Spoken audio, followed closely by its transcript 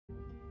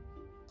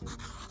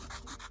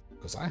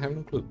Because I have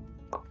no clue.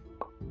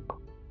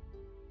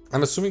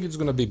 I'm assuming it's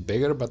gonna be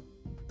bigger, but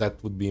that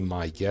would be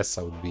my guess.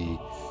 I would be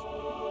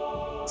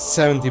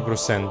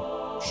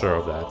 70% sure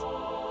of that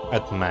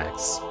at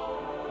max.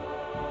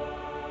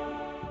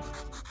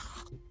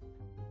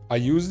 I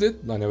used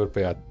it, I never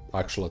paid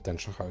actual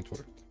attention how it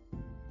worked.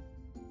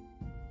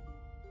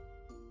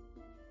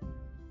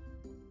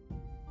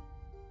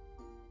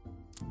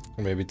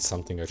 Maybe it's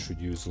something I should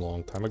use a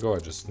long time ago, I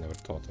just never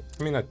thought it.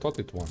 I mean, I thought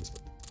it once,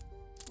 but...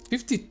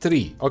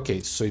 53,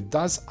 okay, so it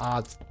does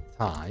add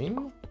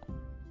time.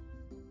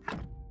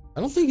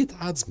 I don't think it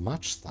adds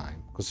much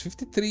time, because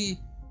 53,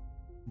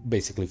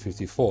 basically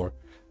 54,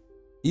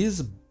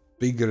 is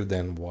bigger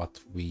than what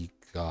we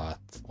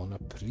got on a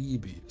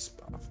previous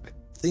buff. I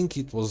think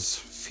it was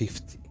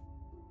 50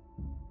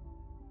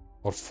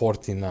 or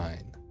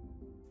 49.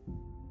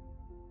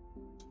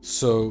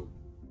 So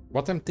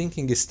what I'm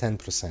thinking is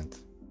 10%.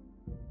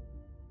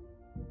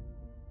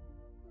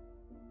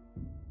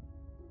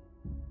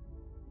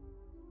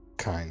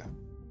 Kinda.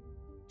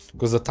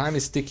 Because the time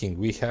is ticking.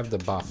 We have the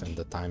buff and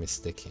the time is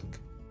ticking.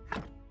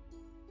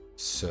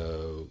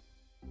 So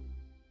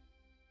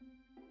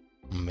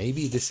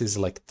maybe this is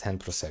like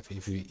 10%.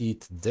 If you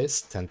eat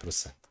this,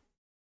 10%.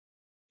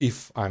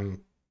 If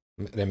I'm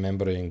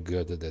remembering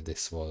good that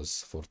this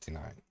was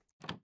 49.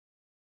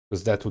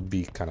 Because that would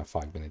be kind of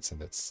 5 minutes and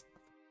that's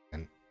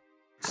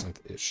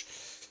 10%-ish.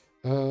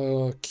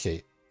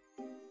 Okay.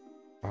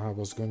 I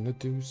was gonna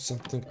do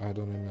something, I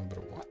don't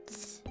remember what.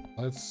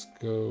 Let's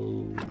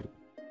go...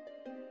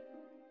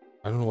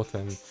 I don't know what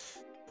I'm...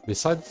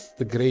 Besides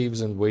the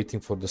graves and waiting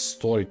for the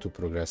story to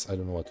progress, I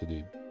don't know what to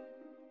do.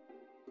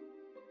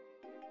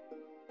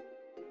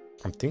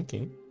 I'm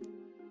thinking.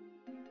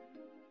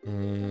 I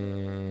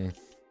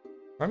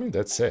mean,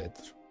 that's it.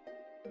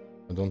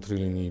 I don't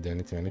really need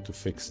anything. I need to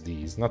fix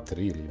these. Not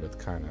really, but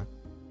kinda.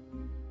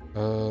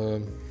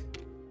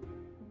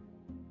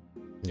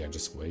 Yeah,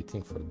 just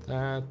waiting for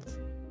that.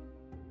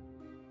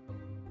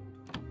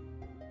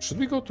 Should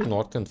we go to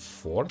Northern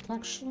Fort,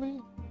 actually?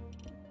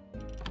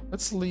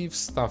 Let's leave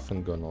stuff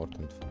and go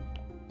Northern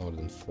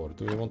Fort.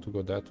 Do we want to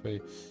go that way?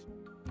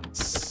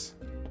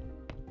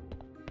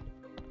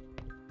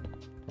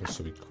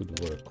 Also, we could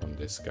work on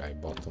this guy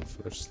bottom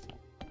first.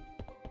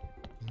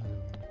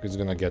 It's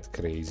gonna get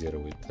crazier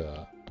with...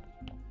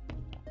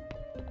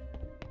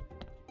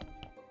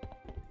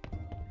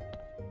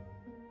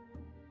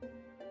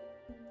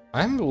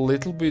 I'm a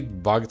little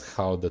bit bugged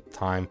how the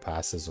time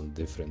passes on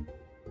different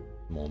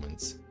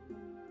moments.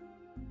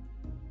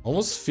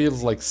 Almost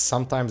feels like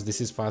sometimes this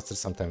is faster,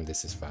 sometimes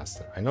this is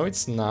faster. I know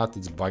it's not,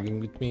 it's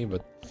bugging with me,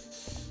 but...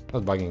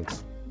 Not bugging,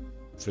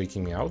 it's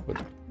freaking me out, but...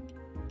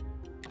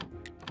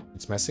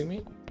 It's messing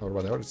me, or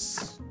whatever,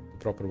 it's the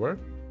proper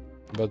word.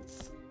 But...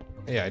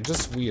 Yeah, it's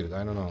just weird,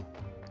 I don't know.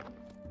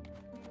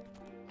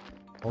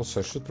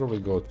 Also, I should probably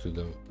go to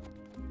the...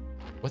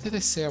 What did I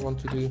say I want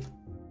to do?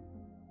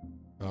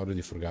 I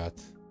already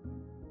forgot.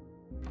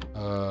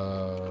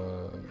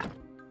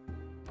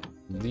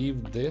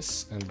 Leave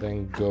this and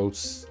then go...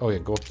 Oh yeah,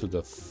 go to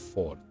the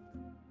fort.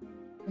 I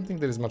don't think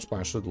there is much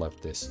point. I should have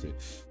left this too. I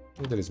don't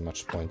think there is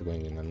much point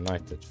going in a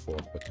night at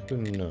fort, but who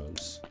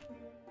knows?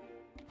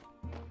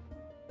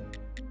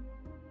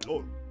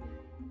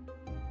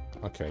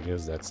 Okay, I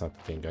guess that's not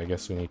the thing. I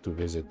guess we need to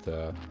visit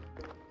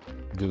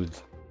dude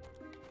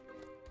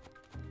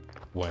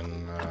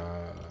when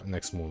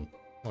next moon.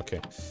 Okay.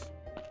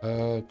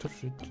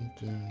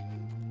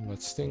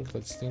 Let's think.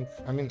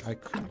 I mean, I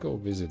could go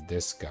visit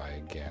this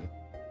guy again.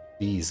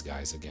 These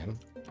guys again.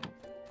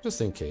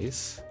 Just in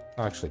case.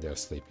 Actually, they're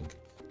sleeping.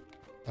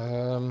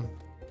 I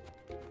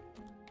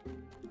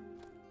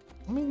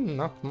mean,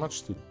 not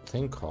much to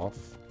think of.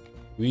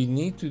 We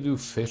need to do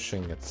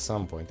fishing at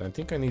some point. I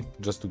think I need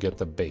just to get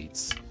the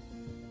baits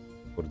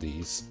for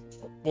these.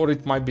 Or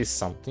it might be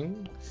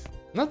something.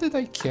 Not that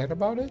I care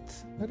about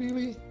it,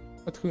 really.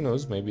 But who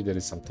knows, maybe there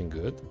is something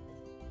good.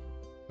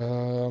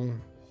 I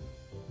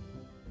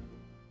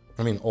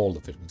mean, all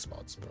the fishing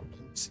spots probably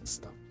missing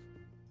stuff.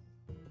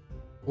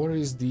 Or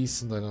is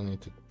decent, I don't need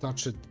to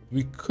touch it.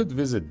 We could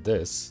visit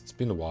this, it's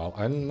been a while.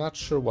 I'm not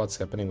sure what's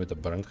happening with the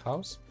burnt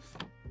house.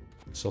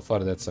 So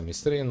far that's a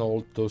mystery, and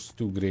all those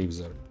two graves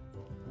are...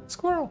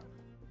 Squirrel!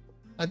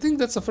 I think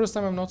that's the first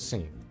time I'm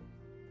noticing it.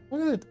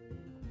 Look at it.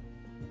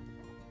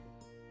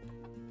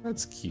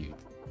 That's cute.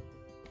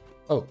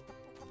 Oh.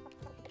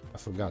 I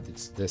forgot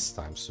it's this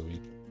time, so we...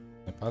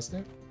 Can I pass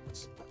there?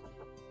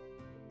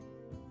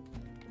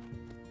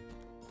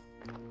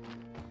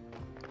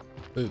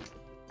 Ooh.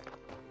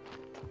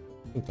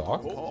 Can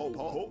talk?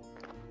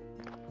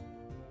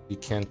 We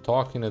can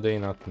talk in a day,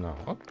 not now.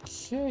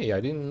 Okay, I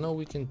didn't know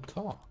we can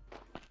talk.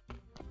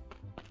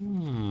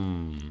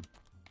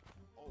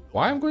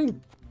 Why I'm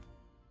going...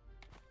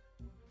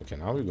 Okay,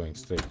 now we're going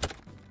straight.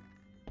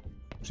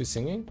 She's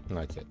singing?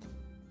 Not yet.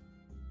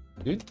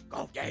 Dude?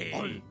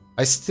 Okay.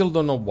 I still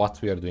don't know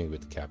what we are doing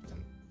with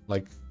Captain.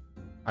 Like,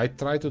 I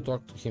tried to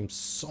talk to him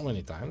so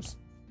many times.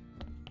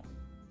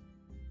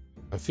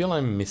 I feel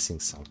I'm missing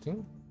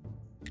something.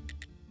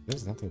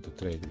 There's nothing to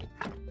trade with.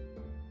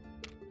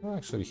 Well,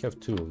 actually, we have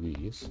 2 of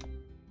these.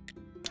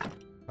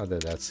 Not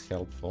that that's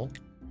helpful.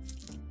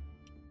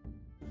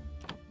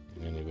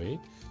 Anyway.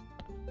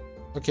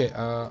 Okay,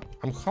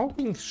 I'm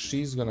hoping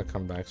she's gonna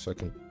come back so I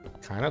can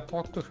kind of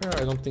talk to her.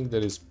 I don't think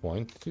there is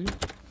point to.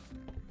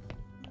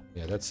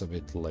 Yeah, that's a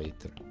bit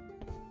later.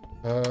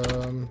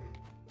 What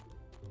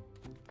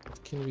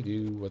can we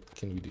do? What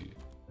can we do?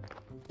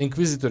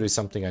 Inquisitor is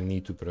something I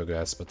need to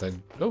progress, but I...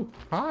 Oh,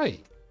 hi!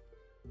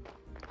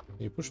 Can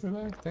you push me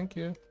back? Thank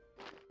you.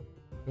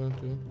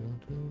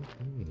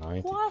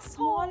 90.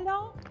 Croissant!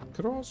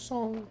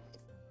 Croissant!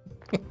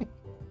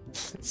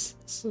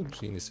 So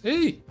genius.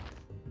 Hey!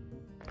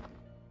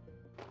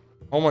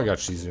 Oh my god,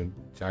 she's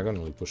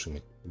diagonally pushing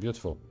me.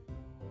 Beautiful.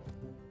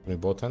 Can we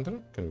both enter?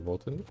 Can we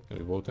both enter? Can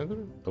we both enter?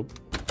 Nope.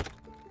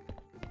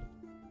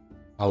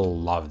 I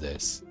love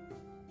this.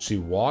 She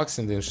walks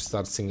and then she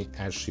starts singing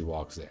as she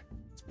walks there.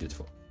 It's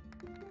beautiful.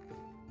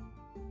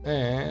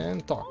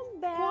 And talk.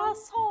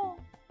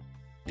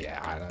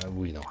 Yeah,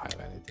 we don't have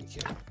anything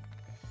here.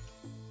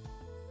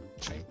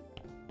 Shame.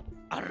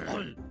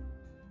 I'm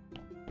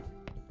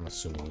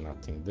assuming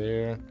nothing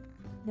there.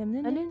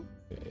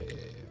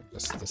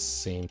 Just the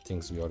same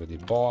things we already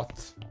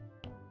bought.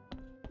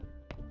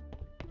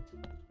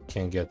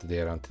 Can't get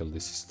there until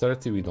this is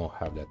 30. We don't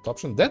have that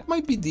option. That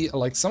might be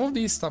like some of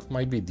these stuff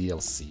might be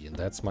DLC, and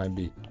that's might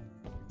be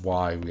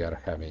why we are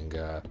having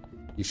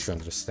issue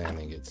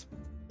understanding it.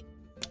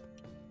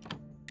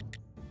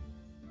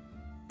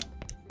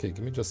 Okay,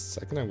 give me just a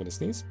second. I'm gonna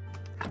sneeze.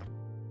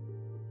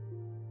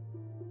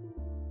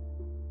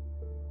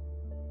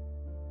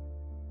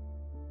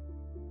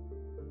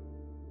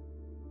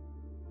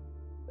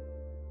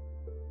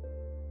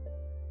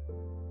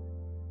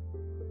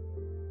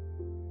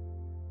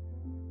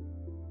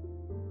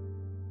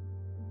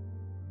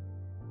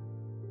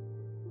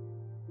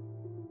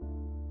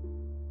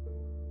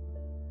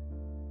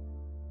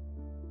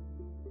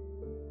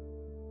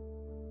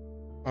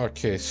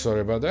 Okay,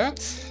 sorry about that.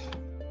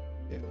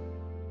 Yeah.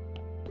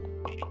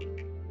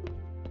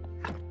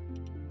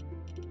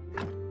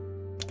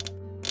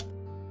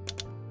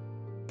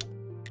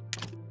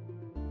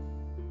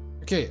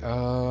 Okay, I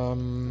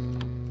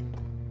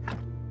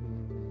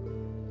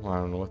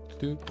don't know what to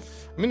do.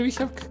 I mean, we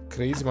have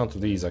crazy amount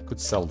of these. I could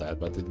sell that,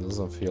 but it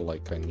doesn't feel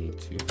like I need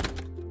to.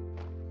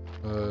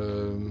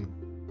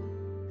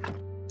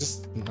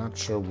 Just not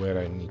sure where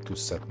I need to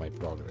set my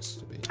progress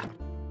to be.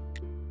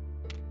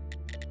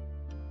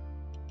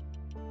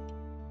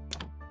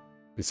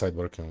 Beside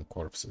working on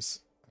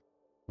corpses,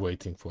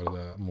 waiting for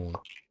the moon.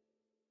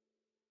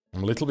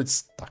 I'm a little bit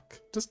stuck,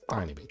 just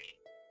tiny bit.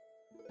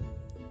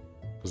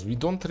 Because we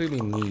don't really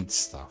need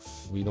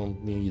stuff. We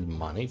don't need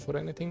money for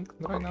anything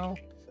right now.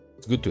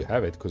 It's good to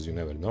have it, because you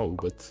never know,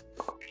 but...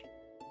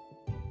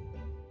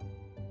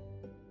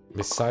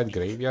 Beside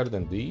graveyard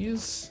and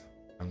these,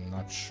 I'm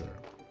not sure.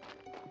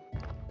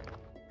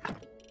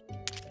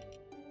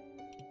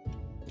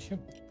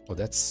 Oh,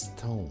 that's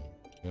stone.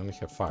 We only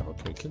have 5,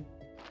 okay, we can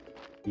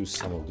use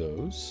some of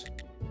those.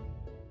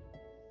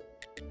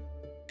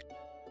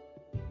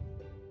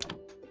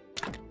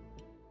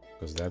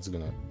 Because that's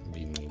gonna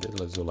be needed.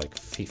 Let's do like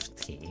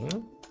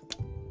 15.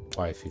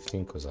 Why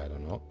 15? Because I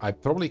don't know. I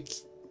probably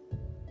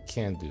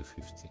can't do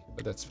 15,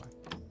 but that's fine.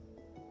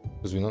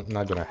 Because we're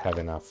not gonna have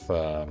enough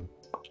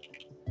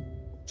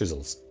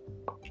chisels.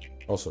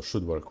 Also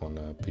should work on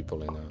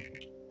people in a...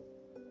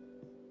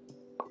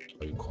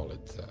 What do you call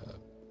it?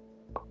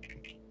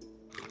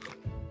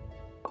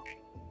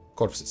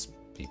 Corpses.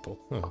 People.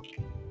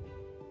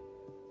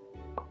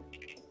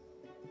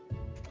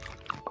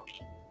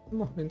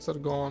 Muffins are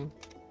gone.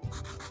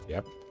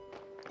 Yep.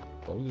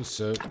 Told you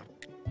so.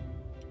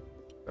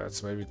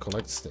 That's why we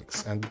collect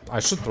sticks. And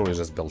I should probably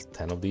just build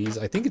 10 of these.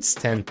 I think it's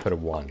 10 per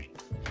one.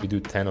 We do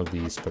 10 of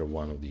these per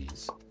one of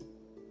these.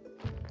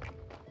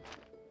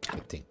 I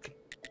think.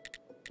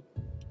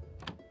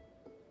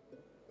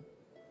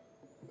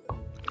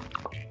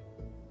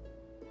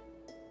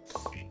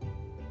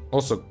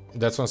 Also,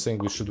 that's one thing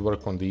we should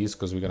work on these,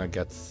 because we're gonna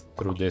get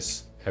through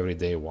this every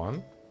day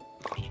one.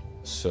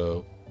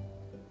 So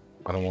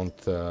I don't want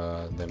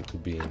them to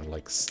be in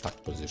like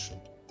stuck position.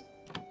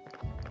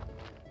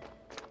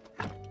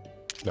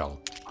 Well,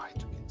 I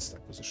to be in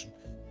stuck position.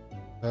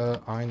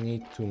 I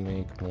need to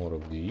make more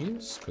of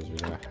these, because we're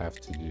gonna have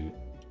to do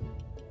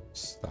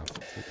stuff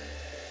too.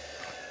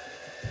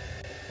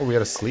 Oh, we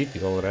are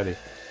sleepy already.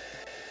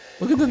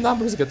 Look at the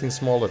numbers getting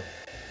smaller.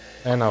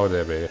 And now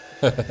they're bigger.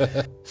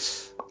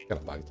 Kind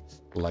of bugged.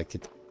 Like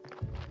it.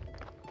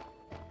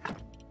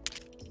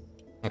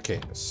 Okay,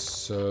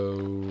 so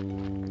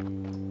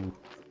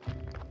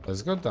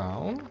let's go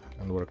down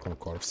and work on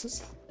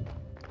corpses.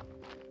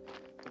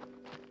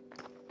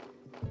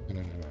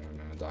 No,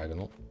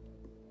 diagonal.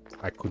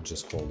 I could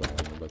just hold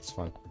diagonal, but it's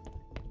fine.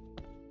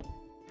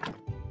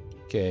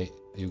 Okay,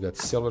 you got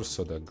silver,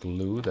 so the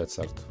glue, that's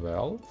our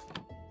 12.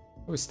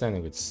 We're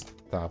standing with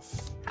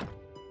stuff.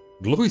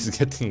 Glue is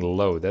getting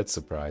low, that's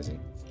surprising.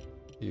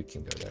 You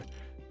can go there.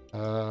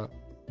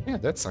 Yeah,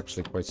 that's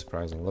actually quite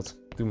surprising. Let's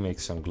do make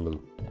some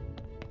glue.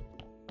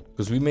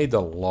 Because we made a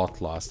lot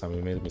last time.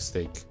 We made a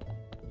mistake.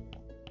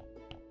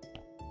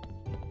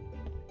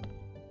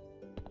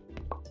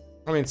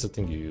 I mean, it's a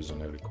thing you use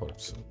on every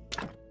corpse. So.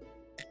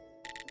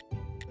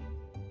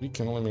 We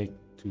can only make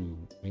 2.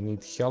 We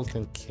need health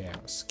and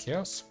chaos.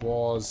 Chaos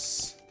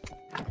was...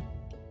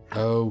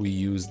 Oh, we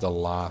used the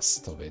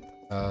last of it.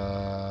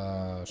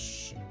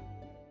 Shit.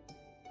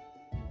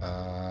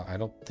 I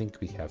don't think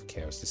we have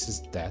chaos. This is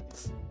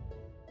death.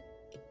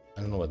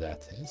 I don't know what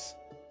that is.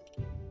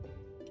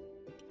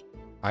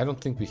 I don't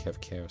think we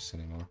have chaos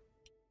anymore.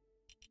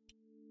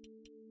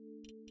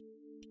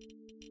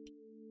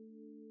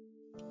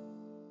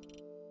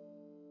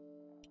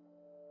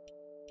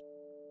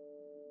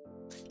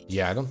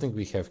 Yeah, I don't think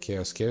we have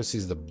chaos. Chaos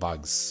is the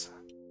bugs.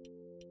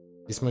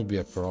 This might be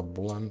a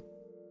problem.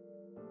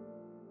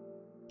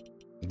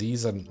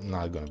 These are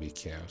not gonna be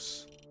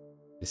chaos.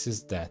 This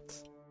is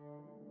death.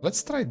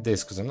 Let's try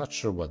this, because I'm not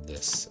sure what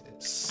this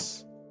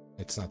is.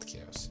 It's not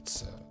chaos,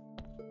 it's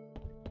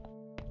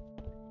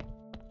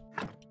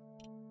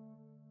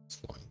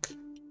Sloink.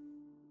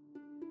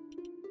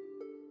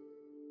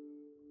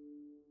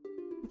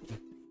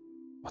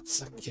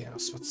 What's a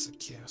chaos? What's a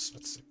chaos?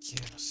 What's a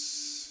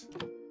chaos?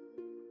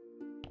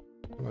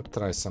 I'm gonna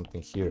try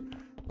something here.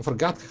 I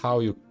forgot how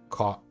you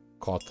caught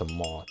the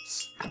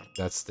moths.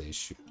 That's the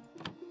issue.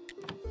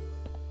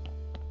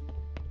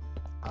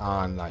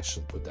 And I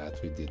should put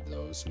that. We did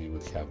those. We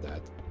would have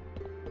that.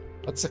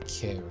 What's a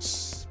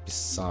chaos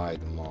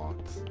beside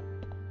moth?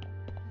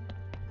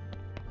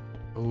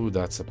 Ooh,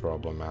 that's a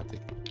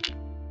problematic.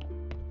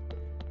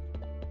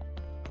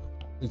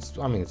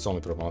 I mean, it's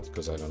only problematic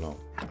because I don't know.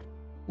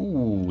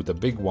 Ooh, the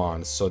big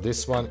one. So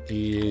this one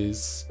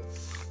is...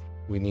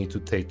 We need to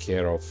take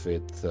care of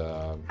it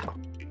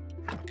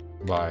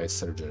by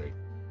surgery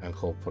and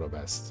hope for the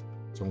best.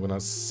 So I'm gonna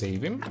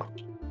save him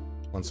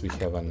once we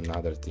have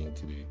another thing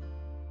to do.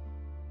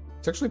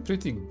 It's actually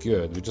pretty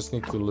good. We just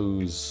need to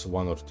lose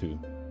 1 or 2.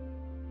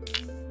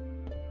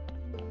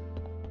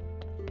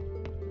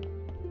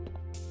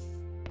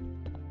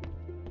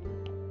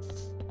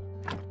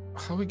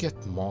 How we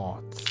get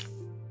moth?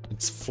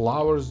 It's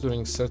flowers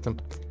during certain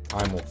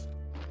time of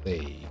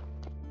day.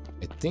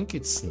 I think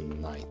it's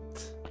night.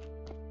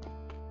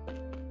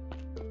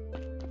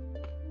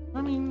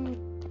 I mean...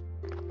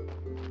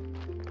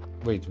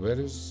 Wait, where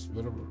is...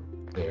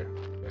 There.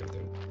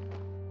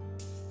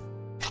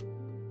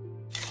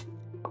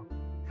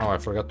 Oh, I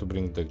forgot to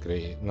bring the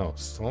gray... No,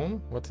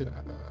 stone? What did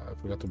I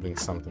forgot to bring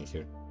something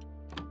here.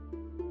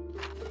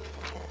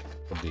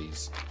 For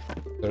these.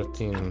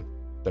 13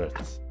 dirt.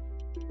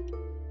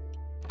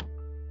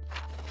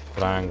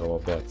 Triangle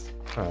of death.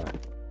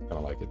 Kinda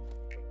like it.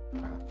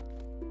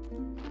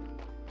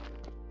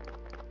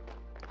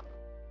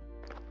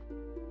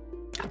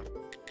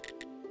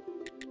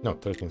 No,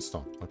 13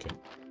 stone. Okay.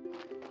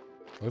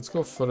 Let's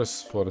go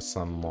first for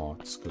some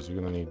mods, because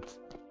we're gonna need...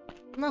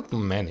 Not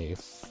many.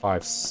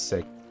 5,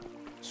 6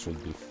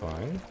 should be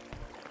fine.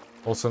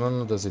 Also,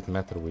 no, does it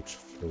matter which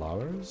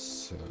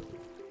flowers?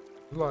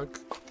 Good luck.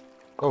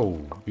 Oh,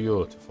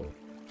 beautiful.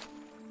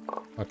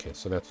 Okay,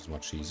 so that was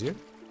much easier.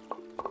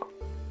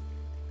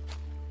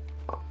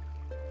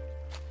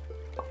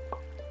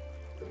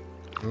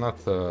 Not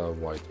the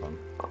white one.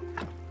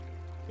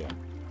 Yeah.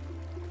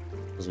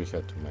 Because we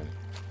had too many.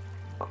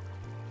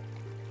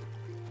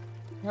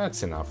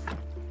 That's enough.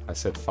 I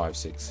said 5,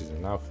 6 is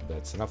enough.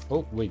 That's enough.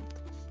 Oh, wait.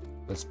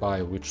 Let's buy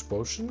a witch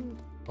potion.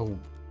 Oh,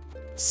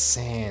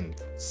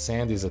 sand.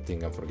 Sand is a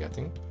thing I'm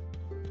forgetting.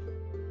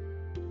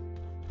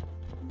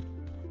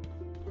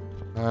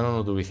 I don't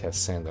know, do we have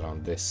sand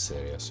around this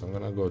area? So I'm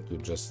gonna go to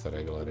just the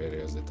regular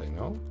areas that I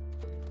know.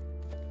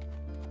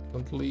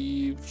 Don't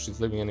leave. She's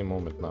leaving any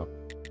moment now.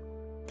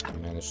 I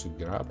managed to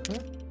grab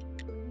her.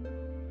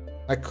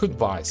 I could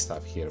buy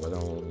stuff here, but I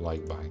don't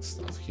like buying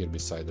stuff here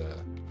beside the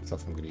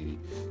stuff I'm greedy.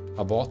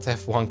 I bought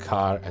F1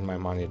 car and my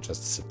money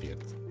just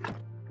disappeared.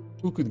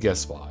 Who could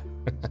guess why?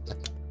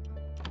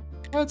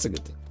 That's a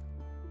good thing.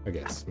 I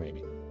guess,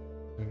 maybe.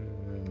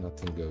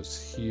 Nothing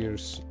goes here.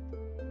 So...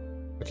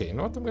 Okay, you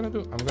know what I'm gonna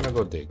do? I'm gonna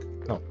go dig.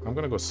 No, I'm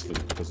gonna go sleep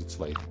because it's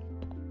late.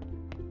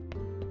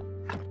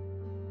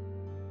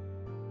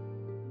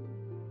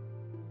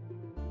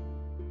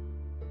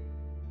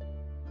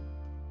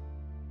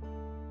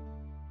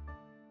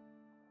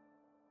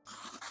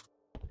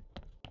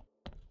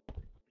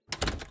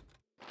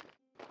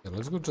 Yeah,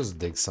 let's go just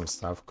dig some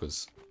stuff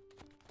because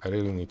I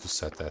really need to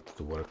set that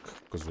to work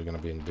because we're gonna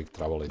be in big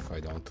trouble if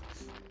I don't.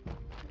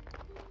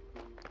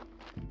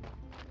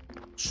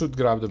 Should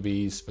grab the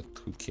bees, but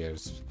who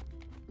cares?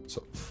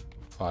 So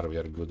far we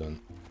are good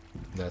on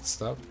that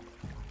stuff.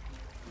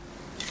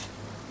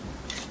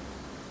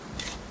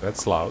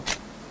 That's loud.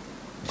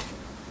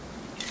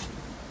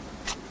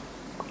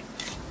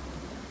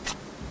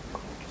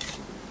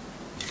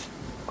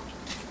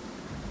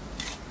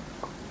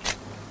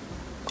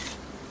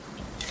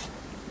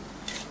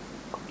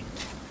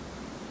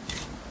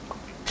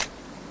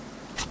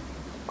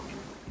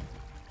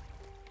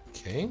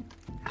 Okay.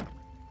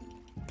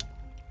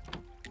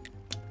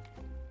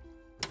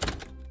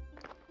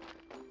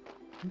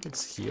 think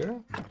it's here.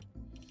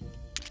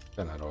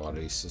 General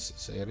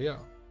resources area.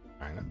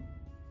 Kinda.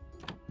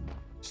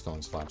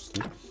 Stone slabs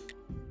too.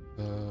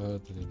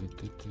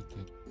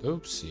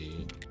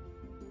 Oopsie.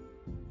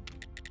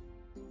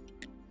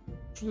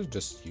 Should I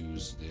just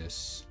use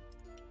this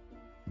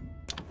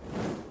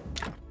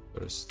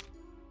first?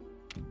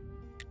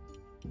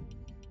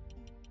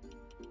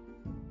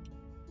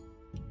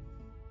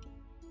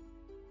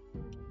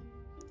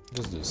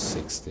 Just do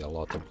 60, a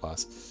lot of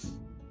glass.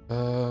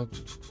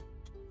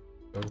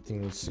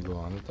 Everything needs to go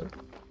under.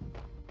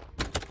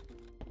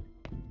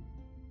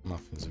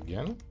 Muffins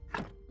again.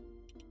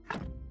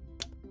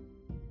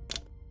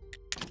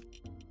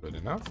 Good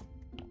enough.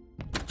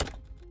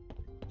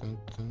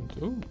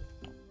 Ooh.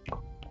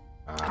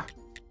 Ah. I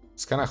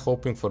was kind of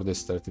hoping for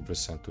this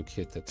 30% to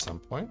hit at some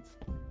point.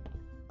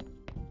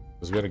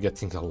 Because we are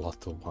getting a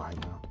lot of wine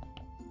now.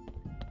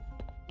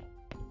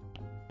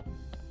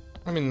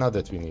 I mean, not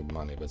that we need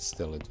money, but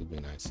still it would be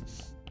nice.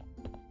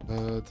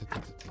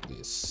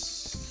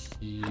 This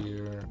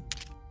here.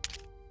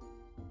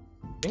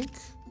 I think.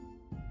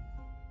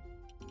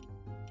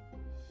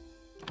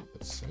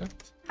 That's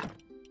it.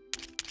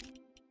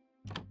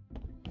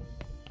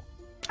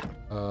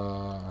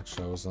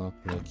 Actually, I was not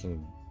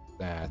making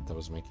that. I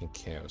was making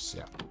chaos,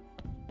 yeah.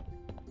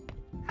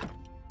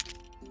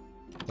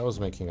 I was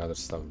making other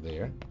stuff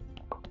there.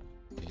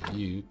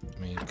 You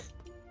make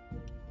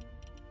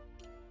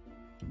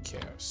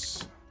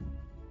chaos.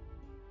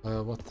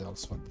 What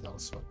else?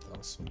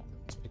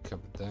 Pick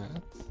up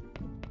that.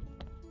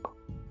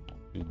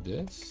 Do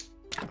this.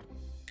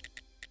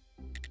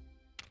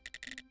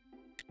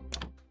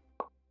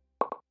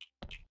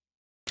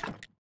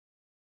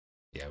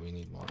 Yeah, we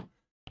need more.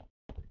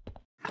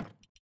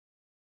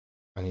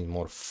 I need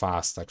more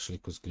fast actually,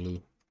 because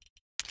glue.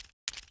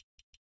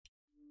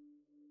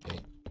 Okay.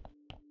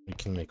 We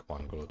can make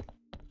one glue.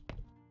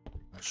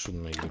 I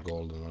shouldn't make the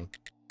golden one.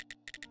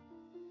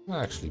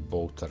 Actually,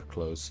 both are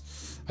close.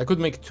 I could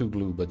make 2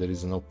 glue, but there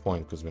is no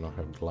point because we don't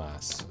have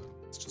glass. So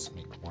let's just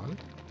make 1.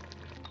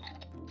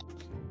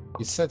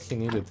 He said he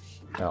needed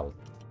health.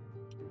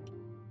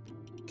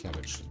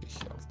 Cabbage should be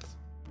health.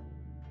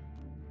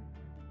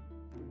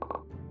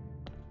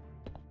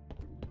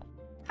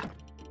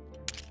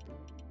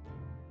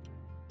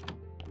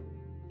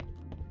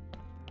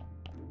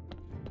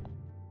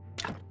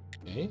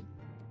 Okay.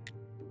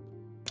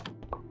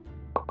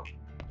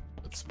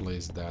 Let's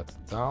place that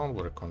down,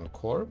 work on a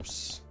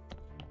corpse.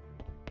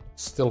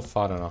 Still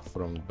far enough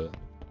from the...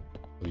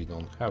 We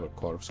don't have a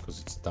corpse because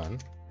it's done.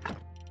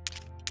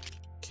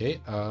 Okay,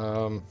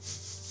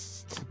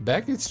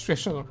 back in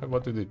situation, I don't have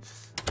what to do.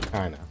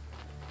 Kinda.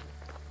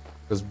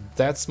 Because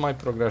that's my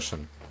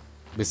progression.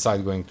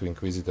 Besides going to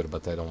Inquisitor,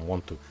 but I don't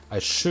want to. I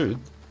should,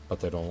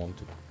 but I don't want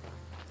to.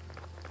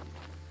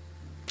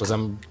 Because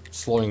I'm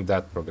slowing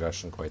that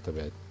progression quite a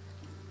bit.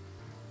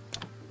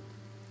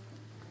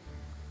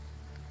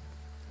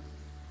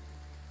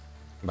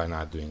 By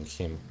not doing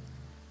him.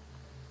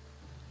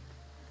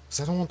 Because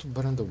I don't want to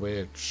burn the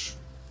witch.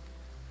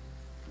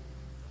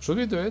 Should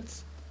we do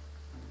it?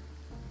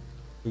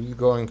 Should we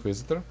go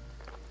Inquisitor?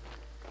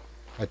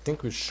 I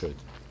think we should.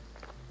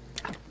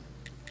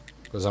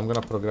 Because I'm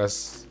gonna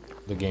progress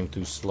the game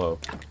too slow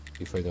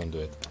if I don't do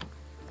it.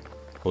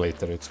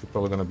 Later, it's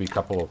probably gonna be a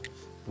couple of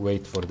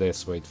wait for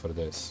this.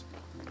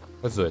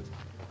 Let's do it.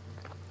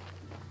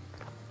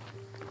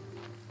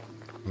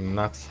 I'm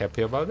not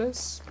happy about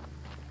this.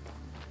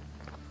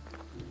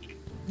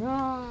 Run.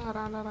 I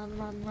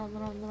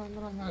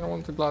don't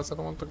want the glass.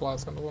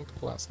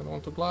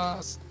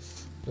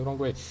 The wrong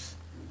way.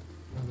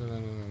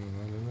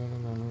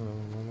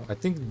 I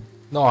think...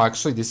 No,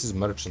 actually, this is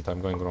merchant.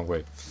 I'm going the wrong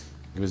way.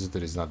 Inquisitor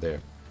is not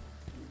there.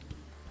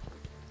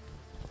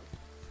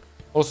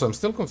 Also, I'm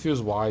still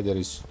confused why there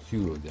is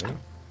 2 of them.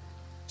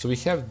 So we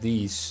have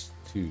these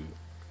 2.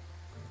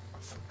 I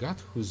forgot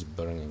who's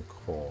burning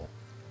coal.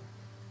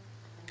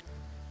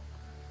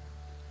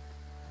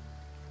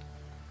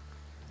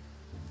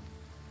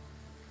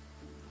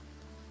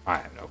 I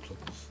have no clue.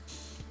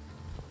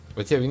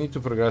 But yeah, we need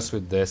to progress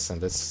with this, and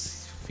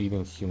that's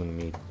feeding human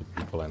meat to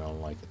people, and I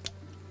don't like it.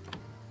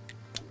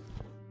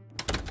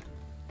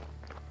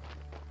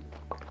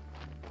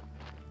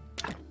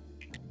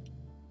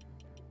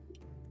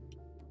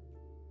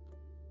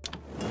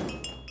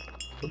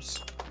 Oops.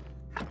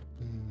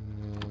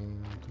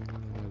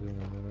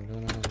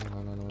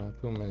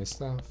 Too many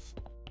stuff.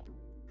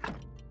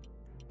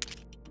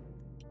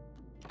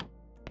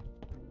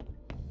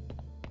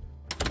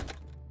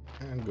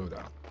 And go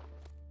down.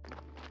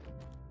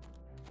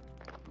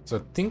 So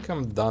I think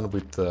I'm done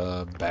with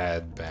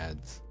bad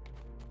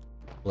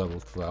level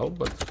 12,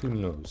 but who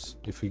knows?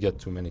 If we get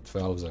too many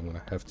 12s, I'm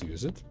gonna have to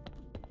use it.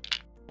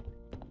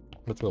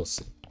 But we'll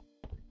see.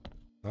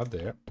 Not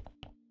there.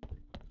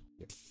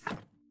 Yeah.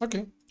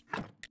 Okay.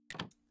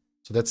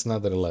 So that's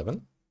another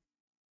 11.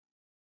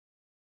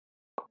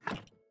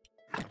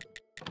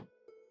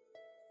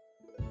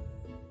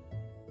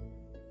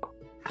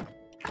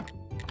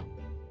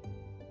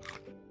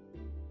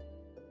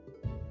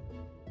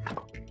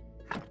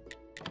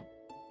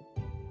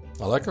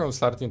 I like how I'm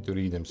starting to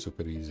read them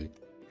super easy.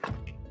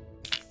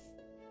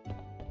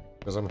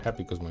 Because I'm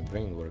happy because my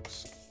brain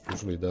works.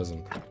 Usually it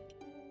doesn't.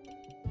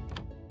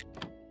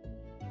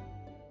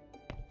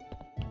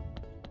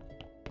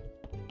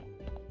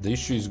 The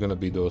issue is gonna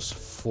be those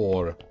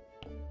 4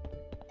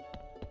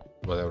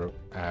 whatever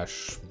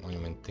ash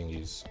monument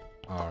thingies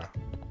are.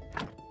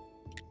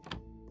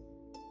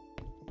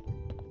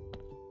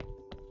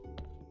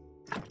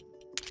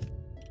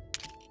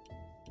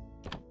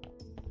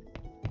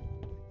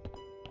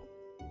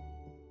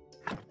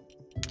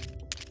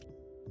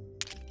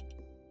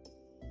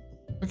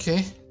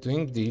 Okay,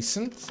 doing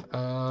decent.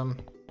 I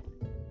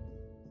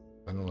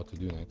don't know what to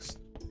do next.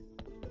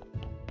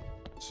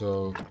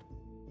 So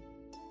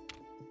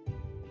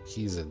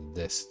he's at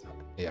this.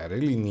 Yeah, I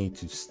really need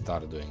to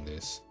start doing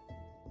this.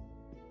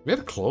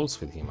 We're close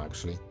with him,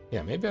 actually.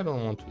 Yeah, maybe I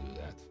don't want to do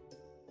that.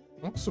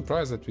 I'm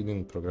surprised that we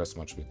didn't progress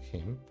much with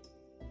him.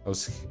 I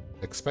was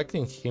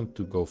expecting him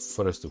to go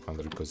first to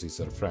 100 because he's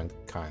our friend,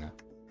 kinda.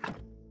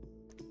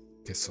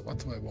 Okay, so what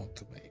do I want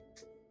to make?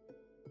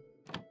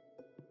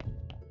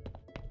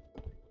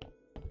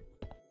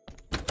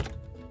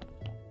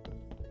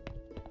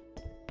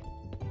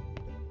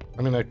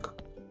 I mean, I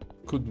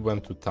could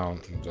went to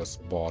town and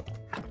just bought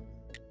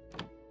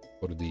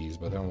for these,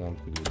 but I don't want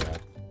to do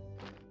that.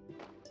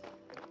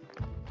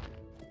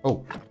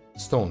 Oh,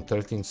 stone,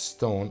 13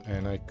 stone,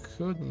 and I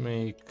could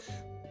make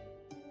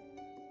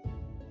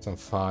some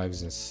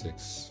 5s and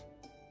 6.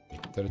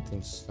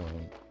 13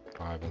 stone,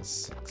 5 and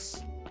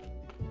 6.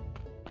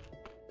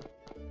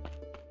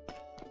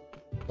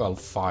 Well,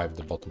 5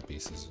 the bottom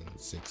pieces and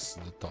 6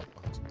 the top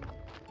ones,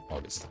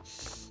 obviously.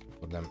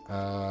 For them,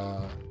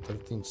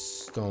 13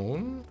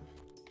 stone,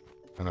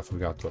 and I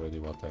forgot already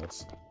what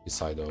else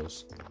beside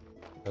those.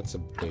 That's a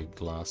big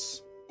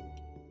glass.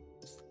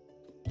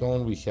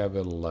 Stone we have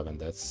 11.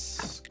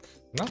 That's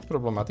not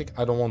problematic.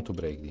 I don't want to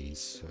break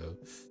these.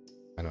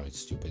 I know it's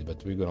stupid,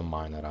 but we're gonna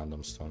mine a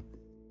random stone.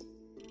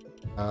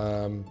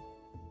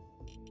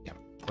 Yeah,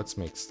 let's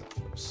make stuff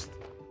first.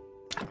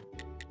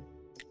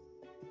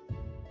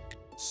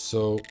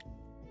 So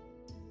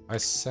I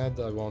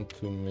said I want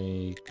to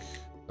make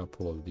a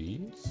couple of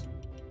these,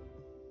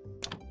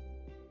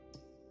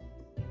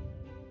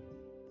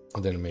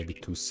 and then maybe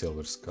 2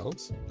 silver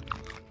skulls.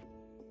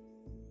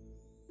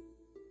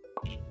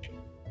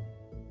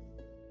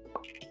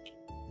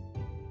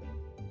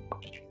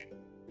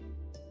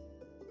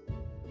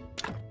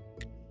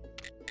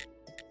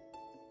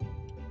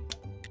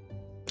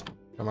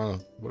 Come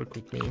on, work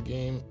with me,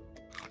 game.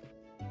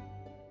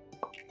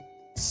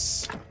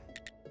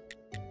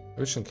 I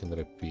wish I can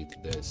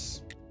repeat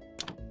this.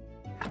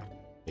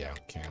 Yeah, I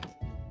can't.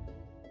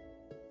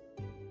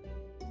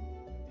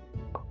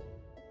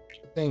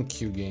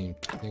 Thank you, game.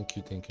 Thank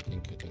you, thank you,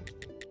 thank you, thank you.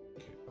 Thank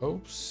you.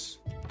 Oops.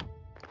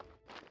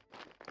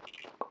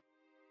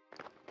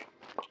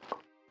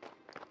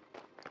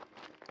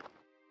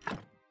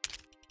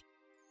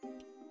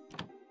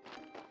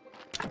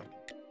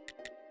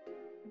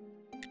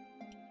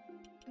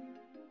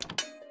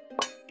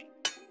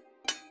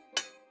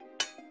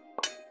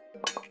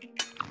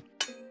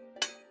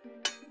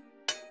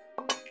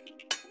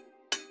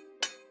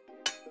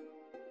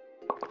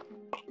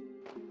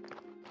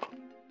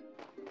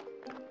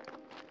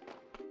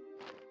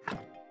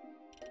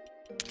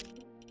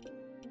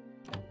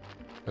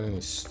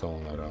 Any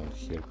stone around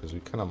here because we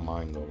kind of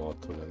mined a lot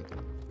of them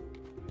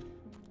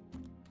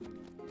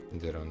in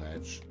their own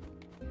edge.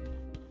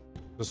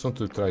 Just want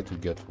to try to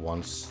get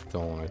 1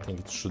 stone. I think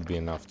it should be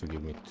enough to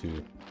give me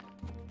 2.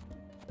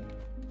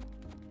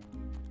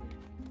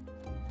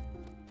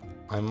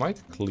 I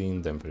might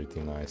clean them pretty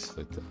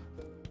nicely too.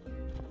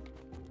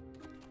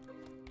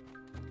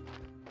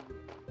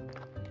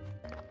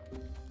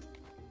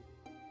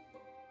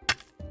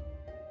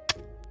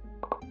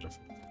 Perfect.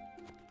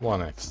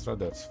 1 extra,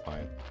 that's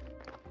fine.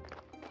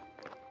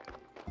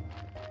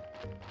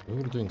 We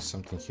were doing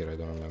something here, I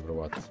don't remember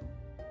what.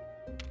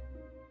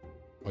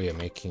 Oh yeah,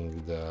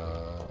 making the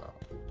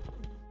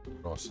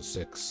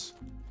process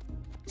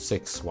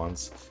 6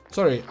 ones.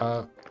 Sorry,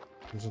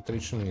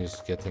 concentration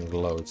is getting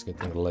low, it's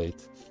getting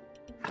late.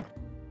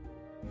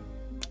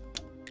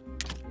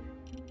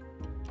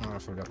 Oh, I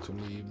forgot to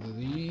leave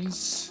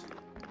these.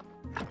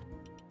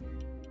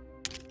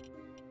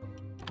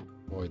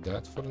 Avoid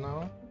that for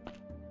now.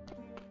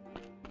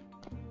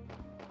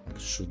 I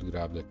should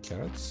grab the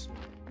carrots.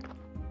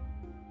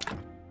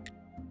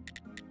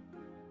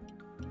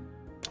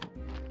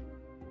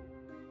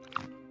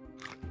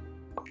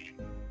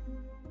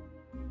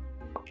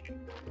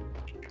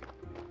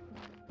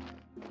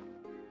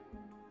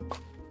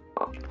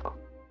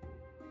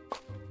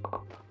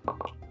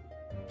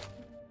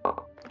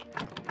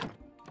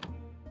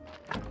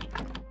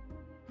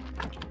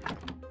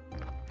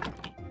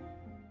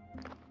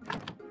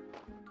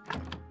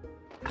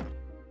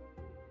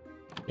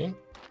 Okay.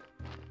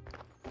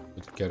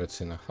 Put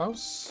carrots in a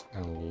house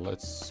and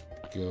let's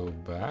go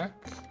back.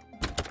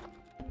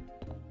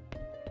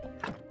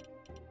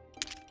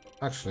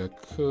 Actually, I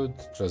could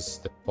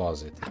just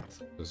deposit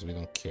it because we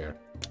don't care.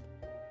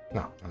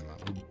 No,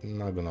 I'm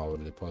not gonna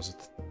over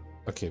deposit.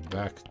 Okay,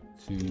 back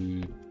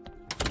to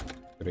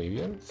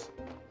graveyard.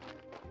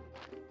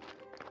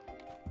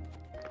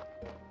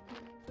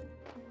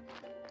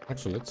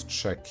 Actually, let's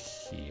check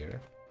here.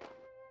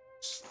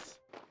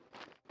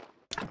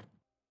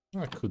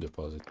 I could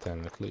deposit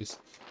 10 at least.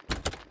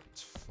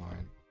 It's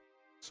fine.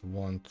 It's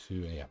 1, 2,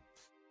 yeah.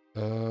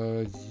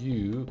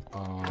 You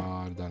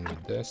are done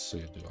with this, so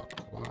you do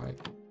apply.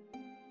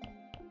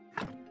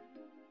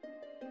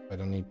 I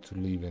don't need to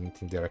leave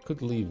anything there. I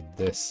could leave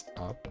this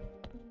up.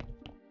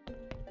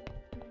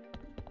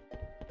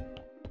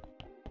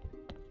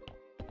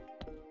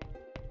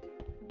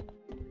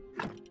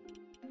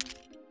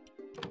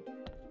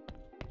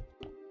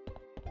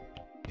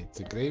 Hit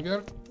the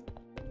graveyard.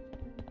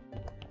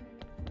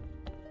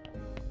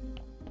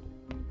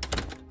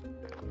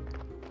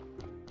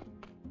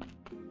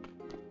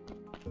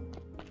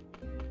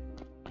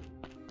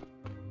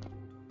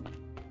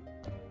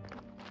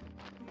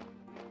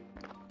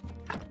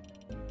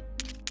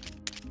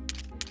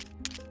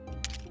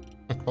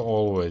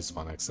 Always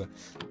one extra.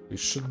 We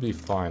should be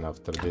fine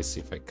after this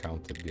if I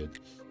counted good.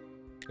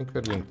 I think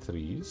we're doing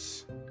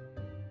 3s.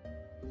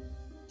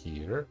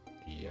 Here,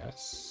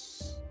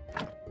 yes.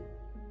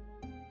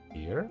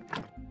 Here.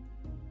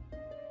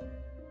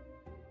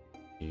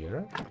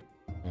 Here.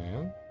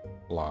 And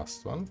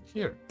last one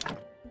here.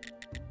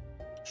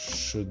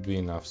 Should be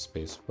enough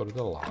space for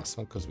the last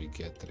one because we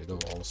get rid of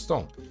all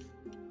stone.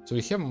 So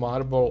we have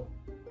marble.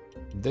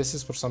 This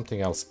is for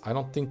something else. I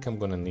don't think I'm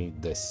gonna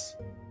need this.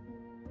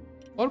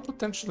 Or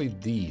potentially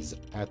these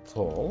at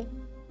all.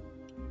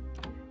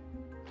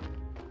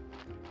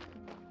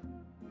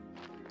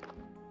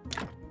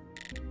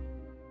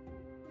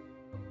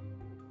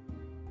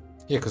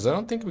 Yeah, because I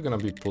don't think we're gonna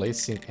be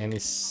placing any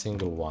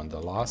single one.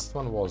 The last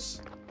one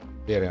was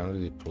there, I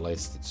already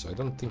placed it, so I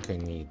don't think I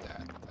need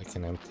that. I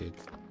can empty it.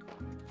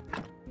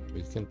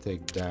 We can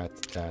take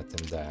that, that,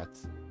 and that.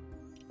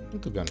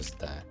 And to be honest,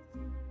 that.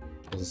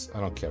 Because I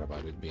don't care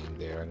about it being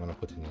there. I'm gonna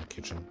put it in the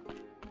kitchen.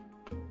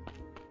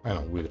 I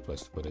don't know, weird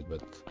place to put it,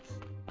 but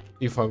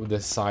if I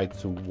decide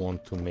to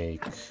want to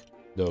make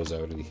those, I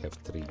already have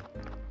 3.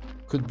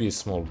 Could be a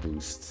small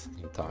boost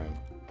in time.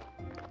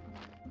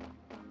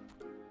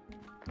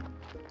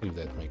 If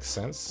that makes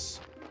sense.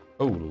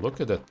 Oh, look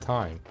at that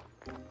time.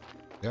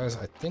 Guys,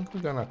 I think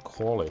we're gonna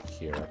call it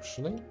here,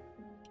 actually.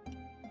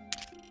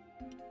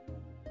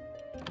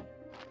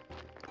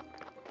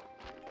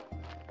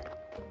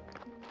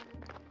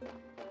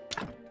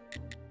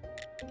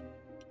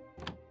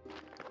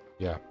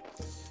 Yeah.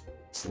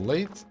 It's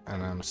late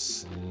and I'm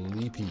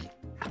sleepy.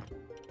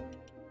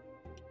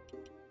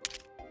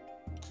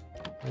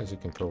 As you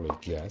can probably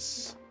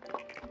guess.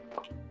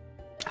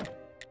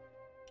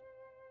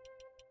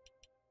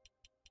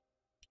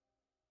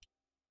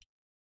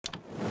 I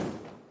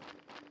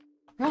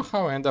don't know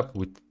how I end up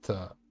with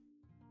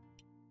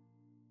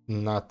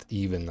not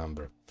even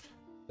number.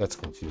 That's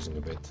confusing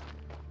a bit.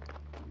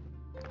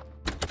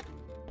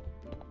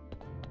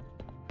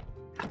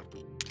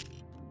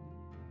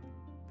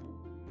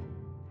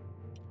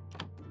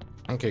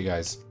 Okay,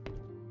 guys,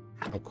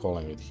 I'm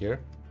calling it here.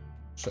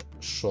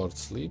 Short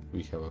sleep.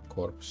 We have a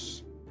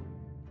corpse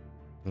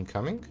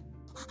incoming.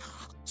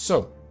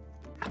 So,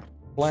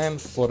 plan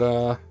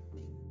for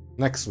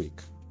next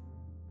week.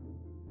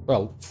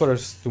 Well,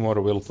 first,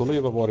 tomorrow we'll to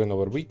leave over in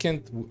our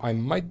weekend. I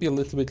might be a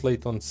little bit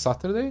late on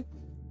Saturday,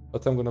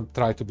 but I'm gonna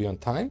try to be on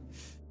time.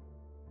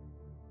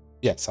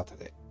 Yeah,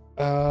 Saturday.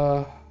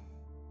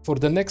 For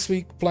the next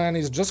week, plan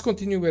is just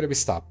continue where we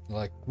stopped.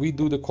 Like, we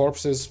do the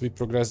corpses, we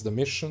progress the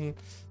mission.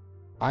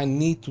 I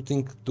need to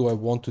think, do I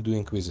want to do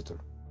Inquisitor?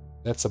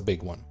 That's a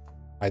big one.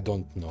 I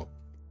don't know.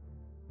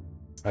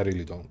 I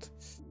really don't.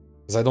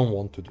 Because I don't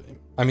want to do him.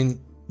 I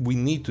mean, we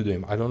need to do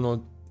him. I don't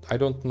know,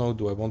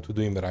 do I want to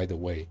do him right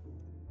away?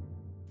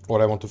 Or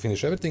I want to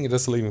finish everything and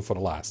just leave him for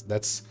last.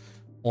 That's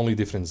only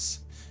difference.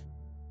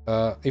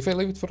 If I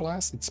leave it for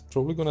last, it's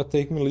probably gonna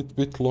take me a little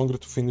bit longer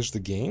to finish the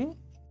game.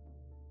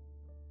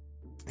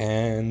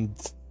 And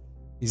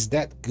is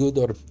that good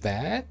or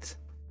bad?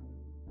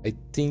 I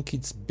think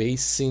it's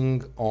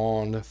basing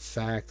on the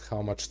fact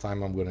how much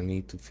time I'm gonna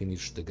need to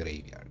finish the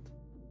graveyard.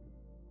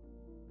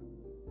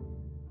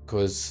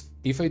 Because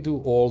if I do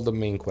all the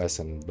main quests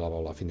and blah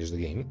blah blah, finish the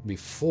game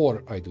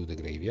before I do the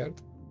graveyard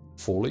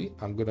fully,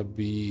 I'm gonna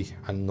be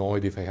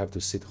annoyed if I have to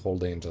sit whole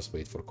day and just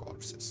wait for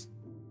corpses.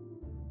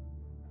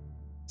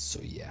 So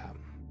yeah.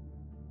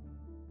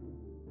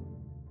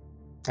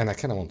 And I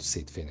kinda want to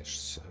see it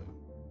finished, so.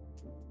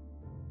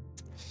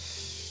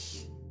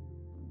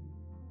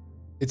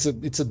 It's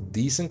a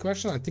decent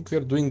question. I think we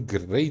are doing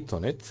great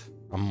on it.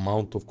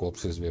 Amount of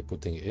corpses we are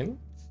putting in.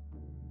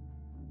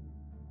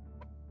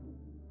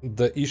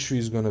 The issue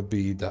is gonna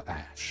be the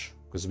ash,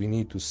 because we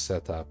need to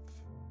set up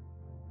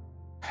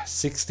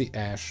 60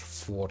 ash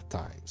 4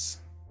 times.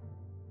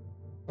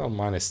 Well,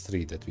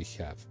 -3 that we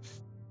have,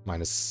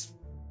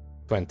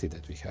 -20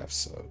 that we have.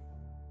 So,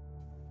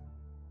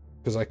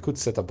 because I could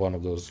set up one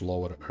of those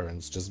lower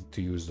urns just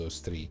to use those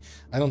 3.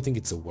 I don't think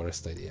it's the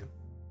worst idea.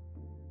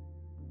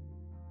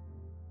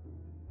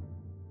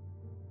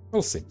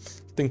 We'll see.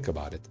 Think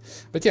about it.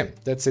 But yeah,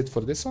 that's it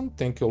for this one.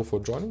 Thank you all for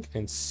joining,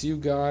 and see you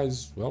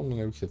guys, well,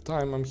 whenever you have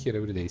time. I'm here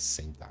every day,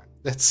 same time.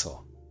 That's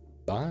all.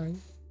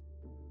 Bye.